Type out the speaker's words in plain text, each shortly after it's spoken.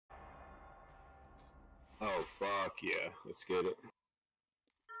Oh, fuck yeah. Let's get it. Oh,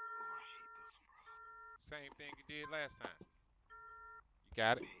 I hate this one, bro. Same thing you did last time. You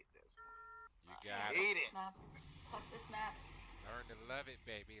got it? I hate this one. You I got it. hate it. Map. Fuck this map. Learn to love it,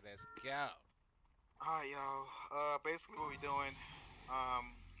 baby. Let's go. Alright, y'all. Basically what we're doing,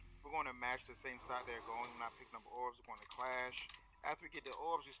 we're going to match the same side they're going. We're not picking up orbs. We're going to clash. After we get the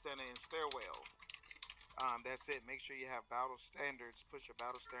orbs, we're standing in stairwell. That's it. Make sure you have battle standards. Put your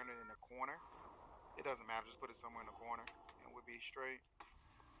battle standard in the corner. It doesn't matter. Just put it somewhere in the corner, and we'll be straight.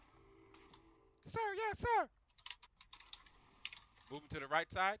 Sir, yes, sir. Moving to the right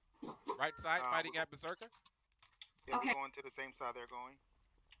side. Right side, fighting at Berserker. Yeah, Okay. we're going to the same side they're going.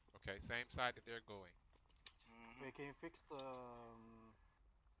 Okay, same side that they're going. Wait, can you fix the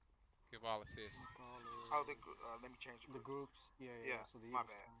Give all assists. Oh, let me change the groups? Yeah. So the my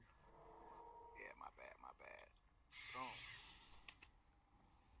bad. Yeah, my bad. Boom.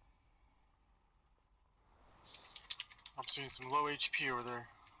 I'm seeing some low HP over there.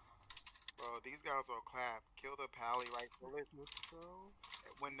 Bro, these guys are clap. Kill the pally right.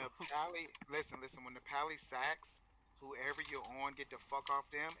 When the pally, listen. When the pally sacks, whoever you're on, get the fuck off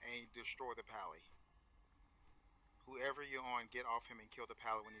them and destroy the pally. Whoever you're on, get off him and kill the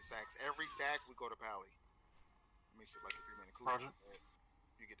pally when he sacks. Every sack, we go to pally. Let me see, like a 3-minute cooldown.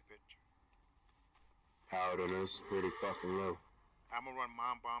 You get the picture. Paladin is pretty fucking low. I'm gonna run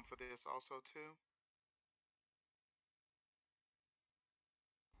Mom Bomb for this also too.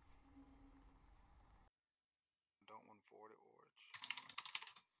 Don't want forward or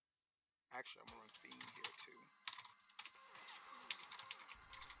actually, I'm gonna run Fiend here too.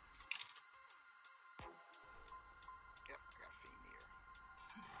 Yep, I got Fiend here.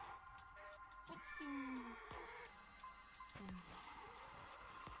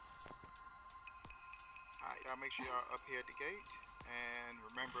 Alright, y'all make sure y'all up here at the gate. And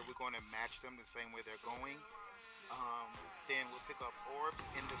remember, we're going to match them the same way they're going. Then we'll pick up orbs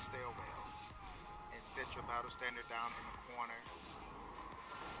in the stairwell. And set your battle standard down in the corner.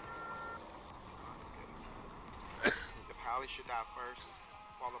 The pally should die first,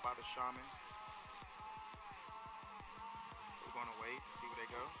 followed by the shaman. We're going to wait, see where they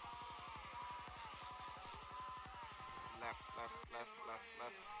go. Left.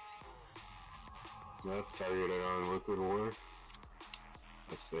 Left, targeted on liquid war.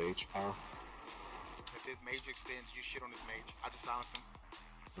 That's the H-power. If this mage extends, you shit on this mage. I just silenced him.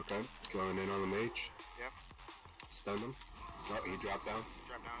 Okay, going in on the mage. Yep. Stun him. He dropped down.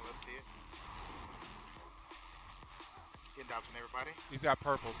 Drop down, let's see it. Getting down on everybody. He's got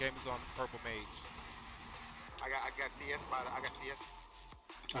purple. Game is on purple mage. I got CS, I got CS.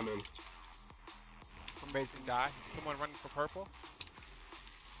 I'm in. Mage can die. Someone running for purple.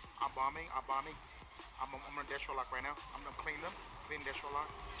 I'm bombing. I'm gonna Destro lock right now. I'm gonna clean them. Clean Destro lock.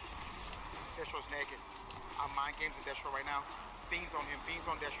 Destro's naked. I'm mind games in Destro right now. Fiends on him. Fiends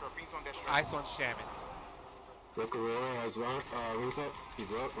on Destro. Ice on Shaman. Look around, has wings up. He's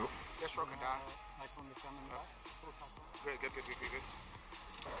up. Oh. Destro can die. Good.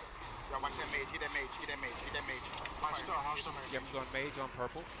 Y'all watch that mage. Get that mage. Game's on mage on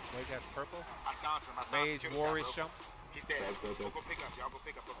purple. Mage has purple. I silenced him. Mage war is jump. He's dead. Good. Go pick up. Y'all go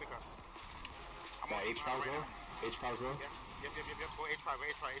pick up. I'm Got H-power's low. H-power's low. Yep. Go H5.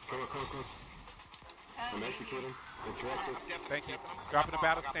 Come on. I'm executing. Interrupted. Thank you. Dropping the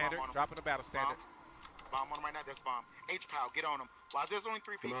battle standard. Bomb on him right now. There's bomb. H-power. Get on him. Why there's only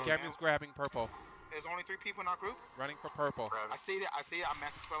 3 people? Game's grabbing purple. There's only 3 people in our group. Running for purple. I see that. I'm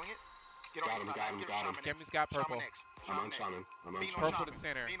master spelling it. Get on him. Got him. Game's got purple. I'm on Shaman. Purple to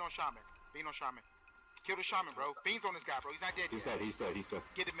center. Bean on Shaman. Kill the shaman, bro. Bean's on this guy, bro. He's not dead yet. He's dead.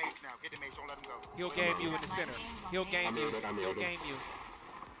 Get the mage now. Don't let him go. He'll game you in the center. He'll game you. I'm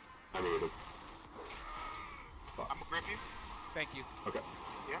muted. I'm gonna grip you. Thank you. Okay.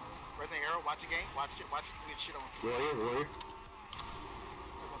 Yeah. Resident arrow. Watch the game. Watch it. Get shit on. Warrior.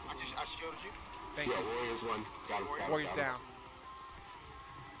 I shielded you. Thank you. Warrior's one. Got him. Warrior's down.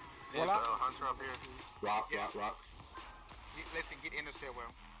 Warlock. Hunter up here. Rock. Listen, get in the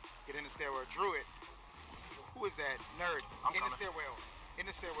stairwell. Druid. Who is that? Nerd. I'm in the stairwell. In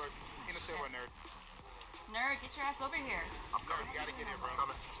the stairwell, nerd. Nerd, get your ass over here. I'm coming. You gotta get in, bro.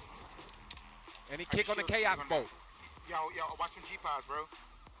 Any kick on the chaos bolt. Yo, watch some G-Pods, bro.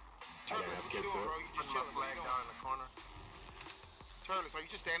 Turles, what you doing, bro? You just chilling. Flag down in the corner. Turles, are you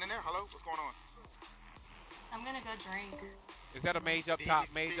just standing there? Hello? What's going on? I'm gonna go drink. Is that a mage up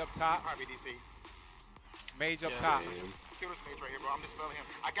top? Probably DC. Mage up top. Kill this mage right here, bro. I'm just spelling him.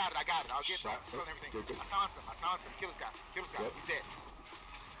 I got it. I'll get him. I'm spelling everything. I silenced him. Kill this guy. He's dead.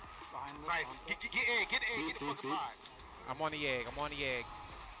 Nice. Get in. Get the fucking five. I'm on the egg.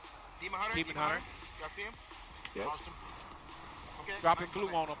 Demon Hunter. Y'all see him? Yep. Awesome. Okay. Dropping blue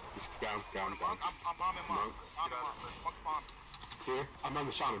on him. He's down. I'm bombing Monk. Monk's bomb. Here, I'm on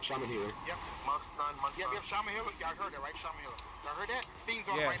the shaman. Shaman healer. Yep. Monk's done. Monk's done. Yep, shaman healer. Y'all heard that, right? Shaman healer. Y'all heard that? Fiends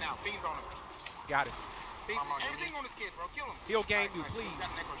on him Yes. right now. Fiends on him. Got it. Fiends. Everything on this kid, bro. Kill him. He'll game you, please. That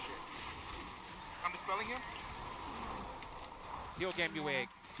necro shit. I'm dispelling him. He'll game you, egg.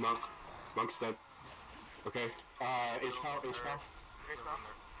 Monk's dead. Okay. H-Pow.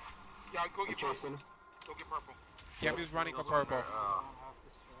 Y'all go get purple. Chasing. Go get purple. Gamu's running for purple. I don't have to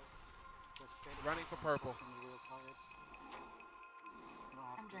stress. Just get it. Running for purple. Some real targets. You don't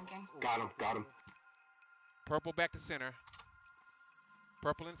have I'm to- drinking. Got him. Purple back to center.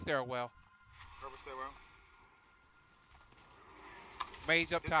 Purple in stairwell. Purple stay well.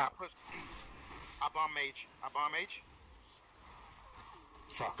 Mage up This top. guy push- I bomb mage.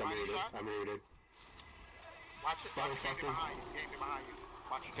 Fuck, I'm muted. Watch it. Spell Game effective. behind you.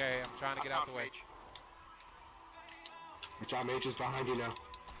 Watch it. Okay, I'm trying to get out the way. Mage. The John Mage is behind you now.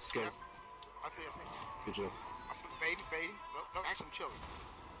 Skills. I see. Good job. I'm fading. No, actually, I'm chilling.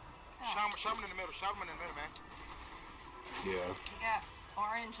 Oh, Shaman in the middle, man. Yeah. you got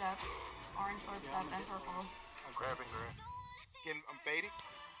orange up. Orange towards up and purple. I'm grabbing her. I'm fading.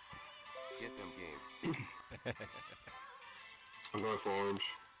 Get them game. I'm going for orange.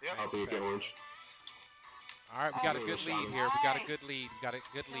 Yep. Helping you get orange. All right, we got a good lead here. We got a good lead. Kill this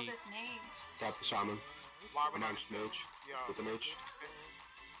mage. Got the shaman. Why I'm on mage. Yeah. With the mage.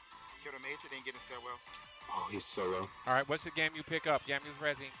 Kill the mage, it didn't get in stairwell. Oh, he's so low. All right, what's the game you pick up? Gamu's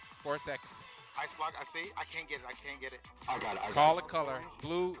resing. 4 seconds. Ice block, I see. I can't get it. I got it. Call a color,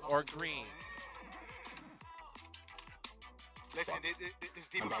 blue or green. Listen, this I'm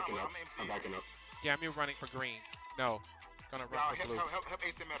demon backing power, up. I'm backing up. Gamu running for green. No, gonna run for blue. Help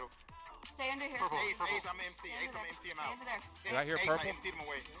Ace in middle. Stay under here. Purple. Ace, I'm MC. Stay Ace, under I'm there. MC him Stay out. under there. Did I hear Ace, purple? I MC'd him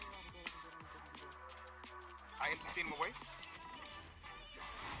away.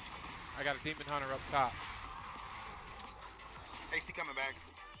 I got a demon hunter up top. AC coming back.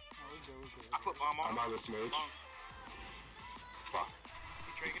 Oh, we good. I put bomb on I'm him. on this mage. Bomb. Fuck. He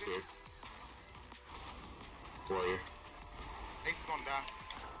He's triggered scared. it. Warrior. Ace is gonna die.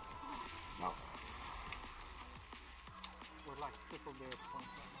 No. We're like triple their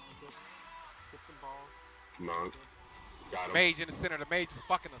points right now. Get the ball. Monk. Got him. Mage in the center. The mage is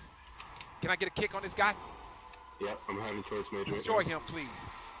fucking us. Can I get a kick on this guy? Yep, I'm heading towards mage. Destroy him, please.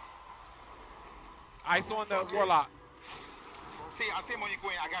 Ice on the warlock. See, I see him on you,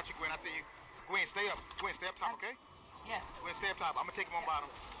 Gwen. I got you, Gwen. I see you. Gwen, stay up. Gwen, stay up top, okay? Yeah. Gwen, stay up top. I'm gonna take him on bottom.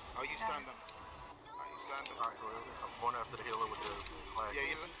 Oh, you stunned him. Oh, you stunned him. Alright, I'm going after the healer with the flag.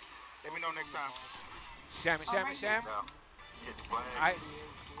 Yeah, let me know next time. Sham. Now, hit the flag. Ice.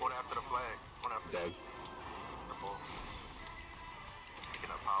 Going after the flag. Going after Dead. the ball.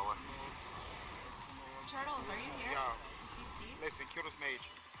 Picking up power. Turtles, are you here? Yo, DC? listen, kill this mage.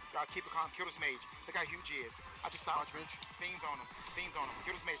 Y'all keep it calm. Kill this mage. Look how huge he is. I just saw him. Fiends on him.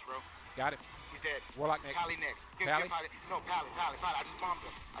 Kill this mage, bro. Got it. He's dead. Warlock next. Pally next. Pally? No, Pally. I just bombed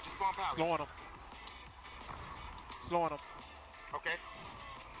him. Pally. Slowing him. Okay.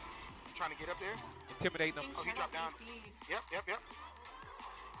 You trying to get up there? Intimidating him. Oh, he dropped down. Speed. Yep.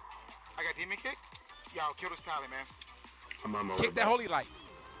 I got demon kick. Y'all kill this Pally, man. I'm on my way. Kick that holy light.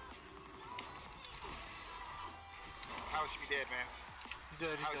 Pally should be dead, man. He's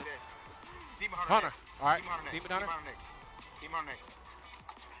dead. Pally's dead. Demon Hunter. next. All right. Demon Hunter next. Demon Hunter. Demon Hunter next.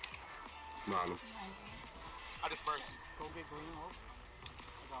 I'm on him. I dispersed. Go get green hope. I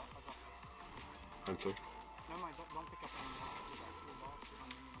got. Hunter. Never mind, don't pick up any more. We got two balls. We don't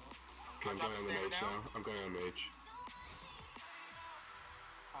need any more. Okay, I'm going on the mage now. I'm going on mage.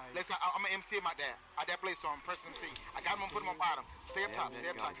 Listen, I'm gonna MC him out there. Out that place, so I'm pressing MC. I got him, I'm put him on bottom. Stay up top, Damn, stay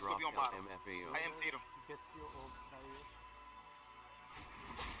up that top. guy He's gonna be on dropped bottom. LMFAO. I MC'd him. Get your old carrier.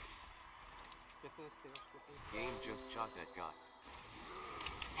 Get to the stairs. Game just shot that guy.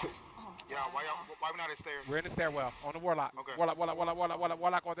 Oh, Yeah, why we not at stairs? We're in the stairwell on the warlock. Okay. Warlock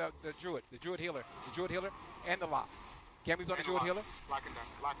on the druid. The druid healer. And the lock. Gammy's on the druid healer. Lock him down.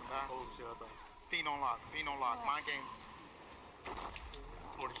 Oh, shit, I thought. Fiend on lock. Mind game.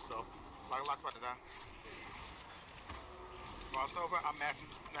 Forty yourself. Lock about to die. Cross over. I'm asking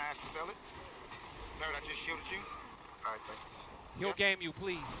to sell it. Third, I just shielded you. Alright, thanks. He'll game you,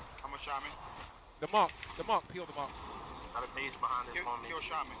 please. I'm a shaman. The monk. Peel the monk. Got a base behind this on me. Kill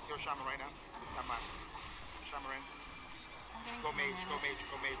shaman. Right now. Come on. Shaman in. I'm getting Go some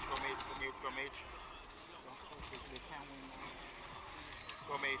mage. mana. They can't win now.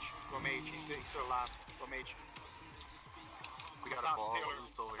 Go mage. He's still alive. Go mage. We We got a ball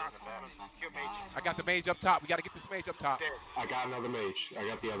loose over here in the back. Kill mage. I got the mage up top. We got to get this mage up top. Dead. I got another mage. I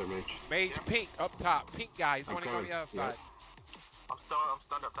got the other mage. Mage pink up top. Pink guy. He's I'm running on the coming. other side. I'm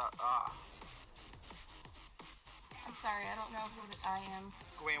stunned up top. Ah. I'm sorry, I don't know who I am.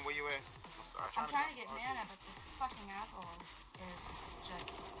 Gwen, where you at? I'm trying to get mana, but this fucking asshole is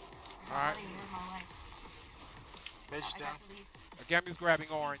just Alright. really ruined my life. Mage I down. got to leave. Gammy's grabbing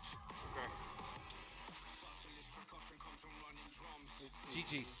orange.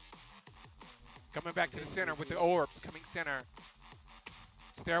 GG. Coming back to the center with the orbs. Coming center.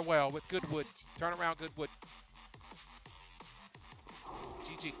 Stairwell with Goodwood. Turn around, Goodwood.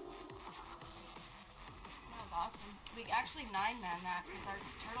 GG. That was awesome. We actually 9-man that because our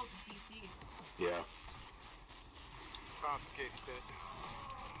turtle is DC. Yeah. Found some kids dead.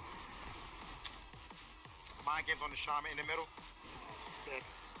 Mind games on the shaman in the middle. Dead.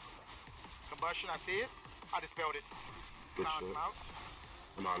 Combustion, I see it. I dispelled it. Good Found shit. him out.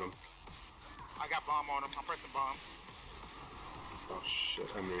 I'm on him. I got bomb on him. I'm pressing bomb. Oh shit,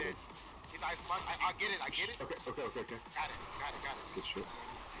 I made Dead. it. He's ice block. I get it. I get it. Okay. Got it. Good shit.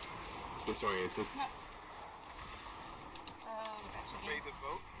 Disoriented. Oh, gotcha. Raise this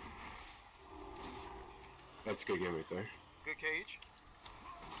vote. That's a good game right there. Good cage.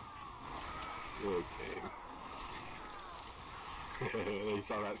 Good game. You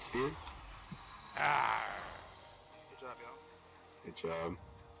saw that spear? Ah. Good job, y'all. Good job.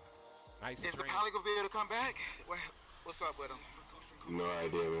 Nice Is the stream. Pally gonna be able to come back? What's up with him? No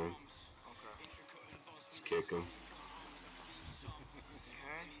idea, man. Okay. Just kick him.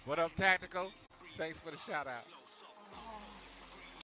 Okay. What up, Tactical? Thanks for the shout out.